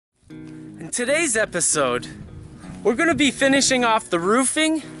today's episode, we're going to be finishing off the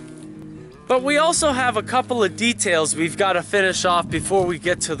roofing, but we also have a couple of details we've got to finish off before we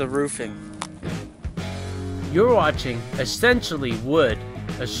get to the roofing. You're watching Essentially Wood,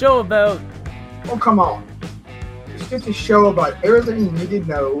 a show about... Oh, come on. It's just a show about everything you need to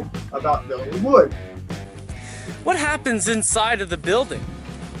know about building wood. What happens inside of the building?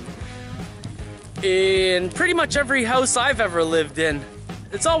 In pretty much every house I've ever lived in,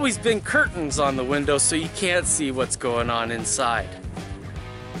 it's always been curtains on the windows so you can't see what's going on inside.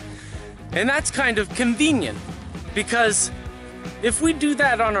 And that's kind of convenient, because if we do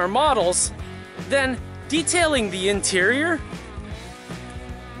that on our models, then detailing the interior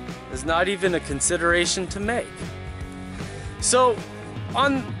is not even a consideration to make. So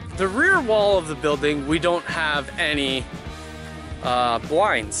on the rear wall of the building, we don't have any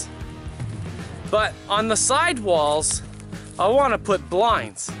blinds. But on the side walls, I want to put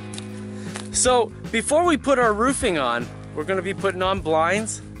blinds. So before we put our roofing on, we're going to be putting on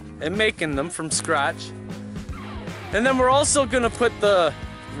blinds and making them from scratch. And then we're also going to put the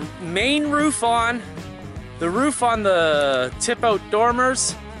main roof on, the roof on the tip out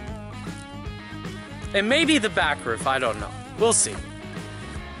dormers, and maybe the back roof, I don't know. We'll see.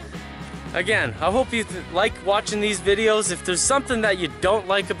 Again, I hope you like watching these videos. If there's something that you don't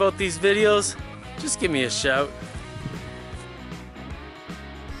like about these videos, just give me a shout.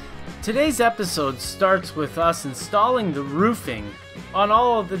 Today's episode starts with us installing the roofing on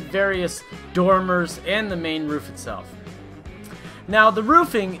all of the various dormers and the main roof itself. Now, the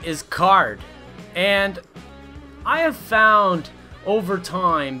roofing is card, and I have found over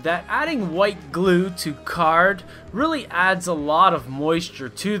time that adding white glue to card really adds a lot of moisture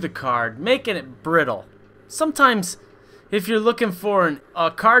to the card, making it brittle. Sometimes if you're looking for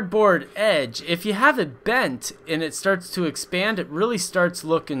a cardboard edge, if you have it bent and it starts to expand, it really starts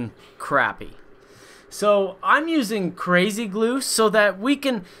looking crappy. So I'm using crazy glue so that we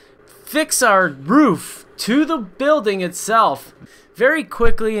can fix our roof to the building itself very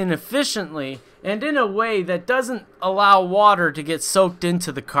quickly and efficiently, and in a way that doesn't allow water to get soaked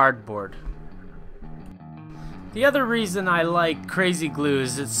into the cardboard. The other reason I like crazy glue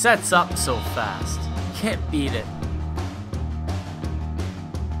is it sets up so fast. Can't beat it.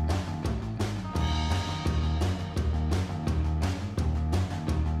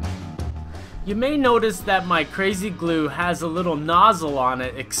 You may notice that my crazy glue has a little nozzle on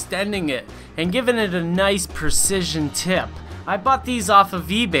it, extending it and giving it a nice precision tip. I bought these off of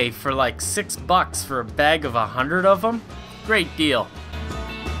eBay for like $6 for a bag of 100 of them. Great deal.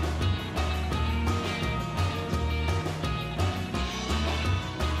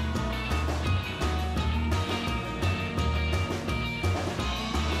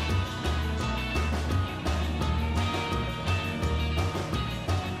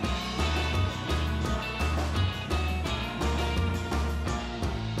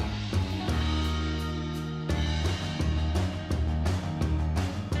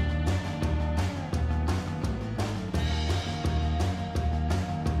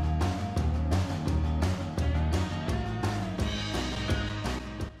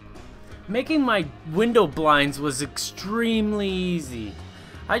 Making my window blinds was extremely easy.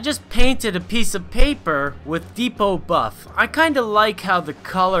 I just painted a piece of paper with Depot Buff. I kind of like how the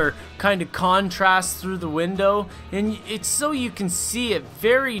color kind of contrasts through the window, and it's so you can see it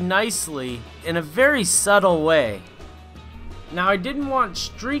very nicely in a very subtle way. Now, I didn't want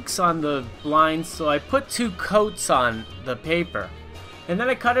streaks on the blinds, so I put 2 coats on the paper. And then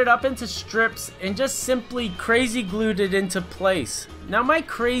I cut it up into strips and just simply crazy glued it into place. Now, my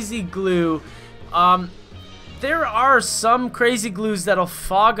crazy glue, there are some crazy glues that'll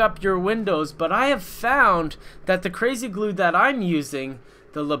fog up your windows, but I have found that the crazy glue that I'm using,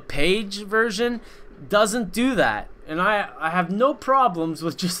 the LePage version, doesn't do that. And I have no problems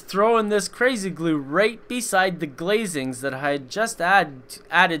with just throwing this crazy glue right beside the glazings that I had just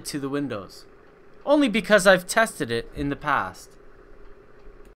added to the windows. Only because I've tested it in the past.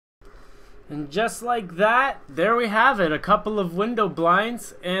 And just like that, there we have it, a couple of window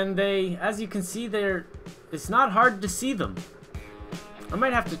blinds, and they, as you can see, it's not hard to see them. I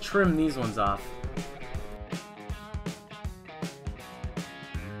might have to trim these ones off.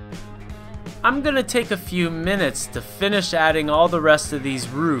 I'm gonna take a few minutes to finish adding all the rest of these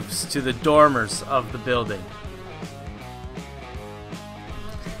roofs to the dormers of the building.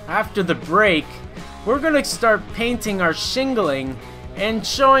 After the break, we're gonna start painting our shingling and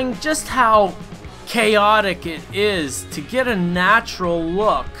showing just how chaotic it is to get a natural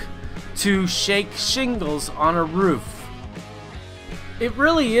look to shake shingles on a roof. It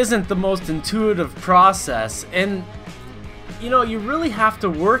really isn't the most intuitive process, and you know, you really have to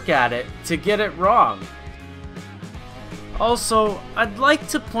work at it to get it wrong. Also, I'd like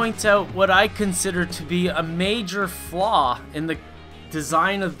to point out what I consider to be a major flaw in the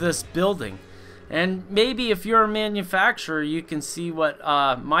design of this building. And maybe if you're a manufacturer, you can see what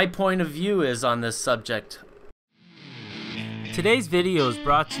my point of view is on this subject. Today's video is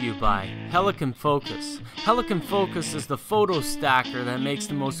brought to you by Pelican Focus. Pelican Focus is the photo stacker that makes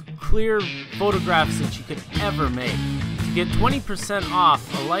the most clear photographs that you could ever make. To get 20% off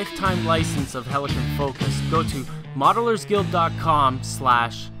a lifetime license of Pelican Focus, go to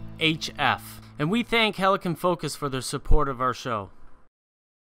modelersguild.com/HF. And we thank Pelican Focus for their support of our show.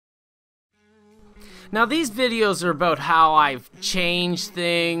 Now these videos are about how I've changed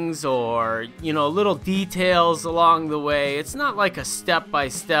things or, you know, little details along the way. It's not like a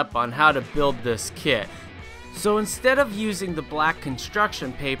step-by-step on how to build this kit. So instead of using the black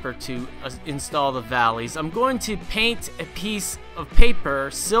construction paper to install the valleys, I'm going to paint a piece of paper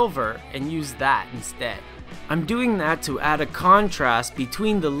silver and use that instead. I'm doing that to add a contrast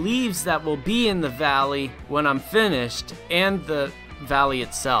between the leaves that will be in the valley when I'm finished and the valley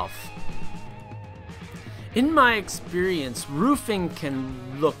itself. In my experience, roofing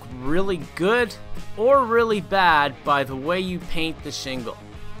can look really good or really bad by the way you paint the shingle.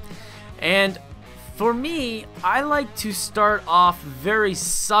 And for me, I like to start off very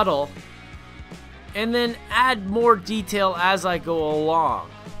subtle and then add more detail as I go along.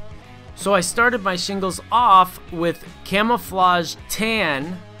 So I started my shingles off with camouflage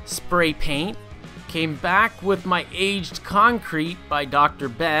tan spray paint, came back with my aged concrete by Dr.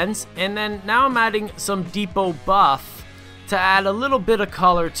 Benz, and then now I'm adding some Depot buff to add a little bit of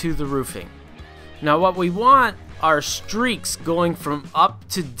color to the roofing. Now what we want are streaks going from up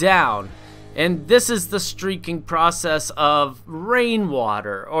to down, and this is the streaking process of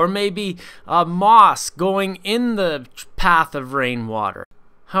rainwater or maybe moss going in the path of rainwater.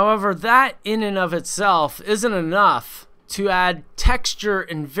 However, that in and of itself isn't enough to add texture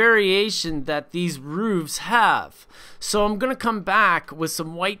and variation that these roofs have. So I'm gonna come back with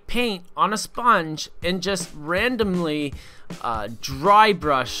some white paint on a sponge and just randomly dry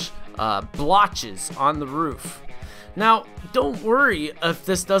brush blotches on the roof. Now, don't worry if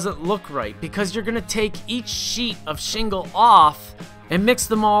this doesn't look right, because you're gonna take each sheet of shingle off and mix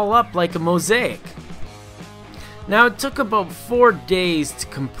them all up like a mosaic. Now it took about 4 days to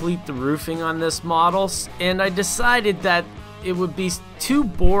complete the roofing on this model, and I decided that it would be too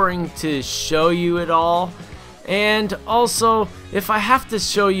boring to show you it all. And also, if I have to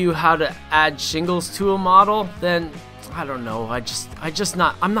show you how to add shingles to a model, then I don't know,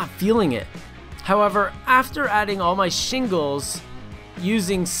 I'm not feeling it. However, after adding all my shingles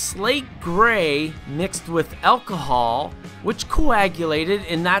using slate gray mixed with alcohol, which coagulated,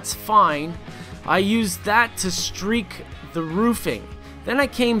 and that's fine, I used that to streak the roofing. Then I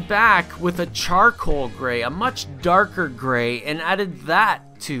came back with a charcoal gray, a much darker gray, and added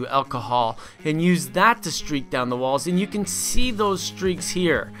that to alcohol and used that to streak down the walls, and you can see those streaks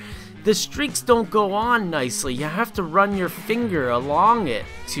here. The streaks don't go on nicely. You have to run your finger along it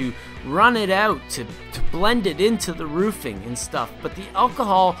to run it out, to blend it into the roofing and stuff. But the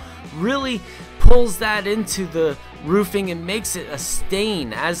alcohol really pulls that into the roofing and makes it a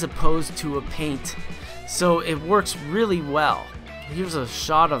stain as opposed to a paint. So it works really well. Here's a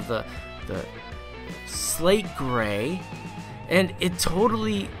shot of the slate gray, and it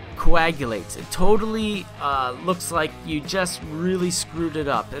totally coagulates. It totally looks like you just really screwed it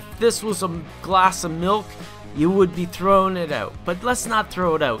up. If this was a glass of milk, you would be throwing it out. But let's not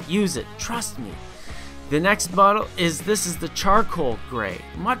throw it out. Use it. Trust me. The next model is the charcoal gray,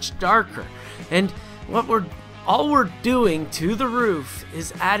 much darker. And all we're doing to the roof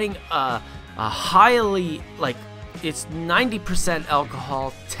is adding a highly, like, it's 90%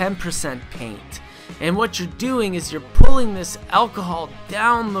 alcohol, 10% paint. And what you're doing is you're pulling this alcohol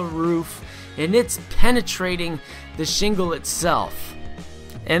down the roof and it's penetrating the shingle itself.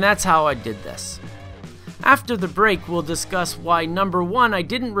 And that's how I did this. After the break, we'll discuss why, number one, I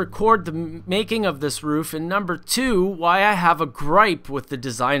didn't record the making of this roof, and number two, why I have a gripe with the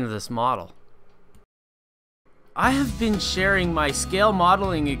design of this model. I have been sharing my scale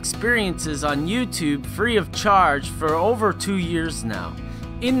modeling experiences on YouTube free of charge for over 2 years now.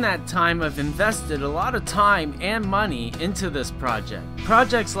 In that time, I've invested a lot of time and money into this project.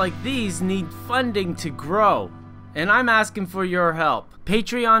 Projects like these need funding to grow, and I'm asking for your help.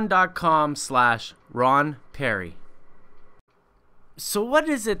 Patreon.com/Ron Perry. So what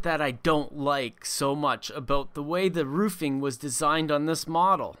is it that I don't like so much about the way the roofing was designed on this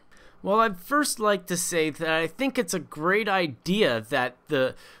model? Well, I'd first like to say that I think it's a great idea that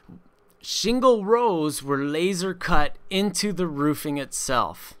the shingle rows were laser cut into the roofing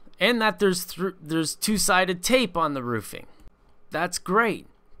itself, and that there's two-sided tape on the roofing. That's great,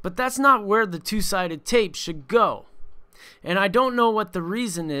 but that's not where the two-sided tape should go. And I don't know what the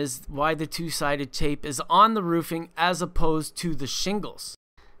reason is why the two-sided tape is on the roofing as opposed to the shingles.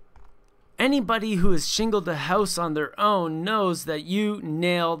 Anybody who has shingled a house on their own knows that you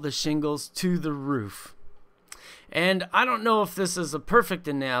nail the shingles to the roof. And I don't know if this is a perfect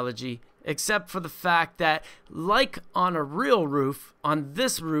analogy, except for the fact that, like on a real roof, on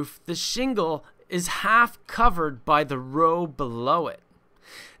this roof, the shingle is half covered by the row below it.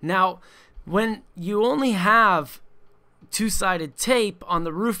 Now, when you only have two-sided tape on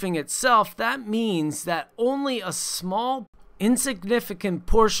the roofing itself, that means that only a small, insignificant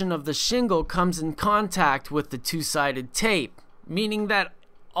portion of the shingle comes in contact with the two-sided tape, meaning that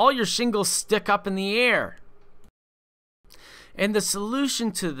all your shingles stick up in the air. And the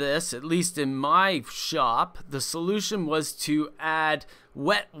solution to this, at least in my shop, the solution was to add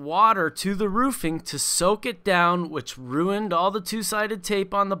wet water to the roofing to soak it down, which ruined all the two-sided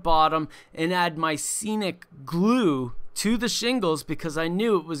tape on the bottom, and add mycenic glue to the shingles because I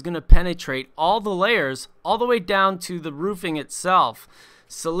knew it was going to penetrate all the layers all the way down to the roofing itself,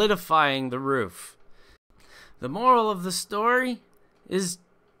 solidifying the roof. The moral of the story is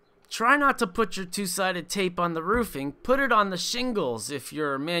try not to put your two-sided tape on the roofing. Put it on the shingles if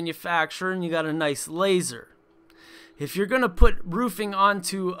you're a manufacturer and you got a nice laser. If you're going to put roofing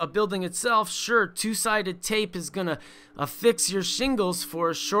onto a building itself, sure, two-sided tape is going to affix your shingles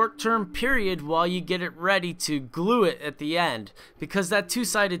for a short-term period while you get it ready to glue it at the end, because that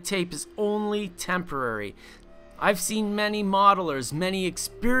two-sided tape is only temporary. I've seen many modelers, many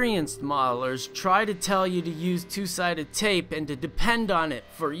experienced modelers, try to tell you to use two-sided tape and to depend on it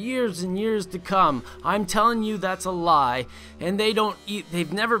for years and years to come. I'm telling you that's a lie, and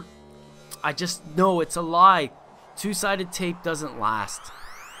they've never, I just know it's a lie. Two-sided tape doesn't last.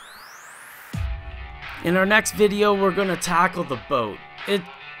 In our next video, we're going to tackle the boat.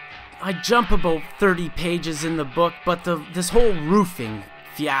 I jump about 30 pages in the book, but this whole roofing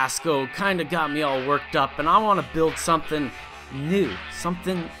fiasco kind of got me all worked up, and I want to build something new,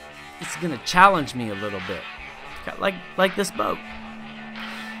 something that's going to challenge me a little bit, like this boat.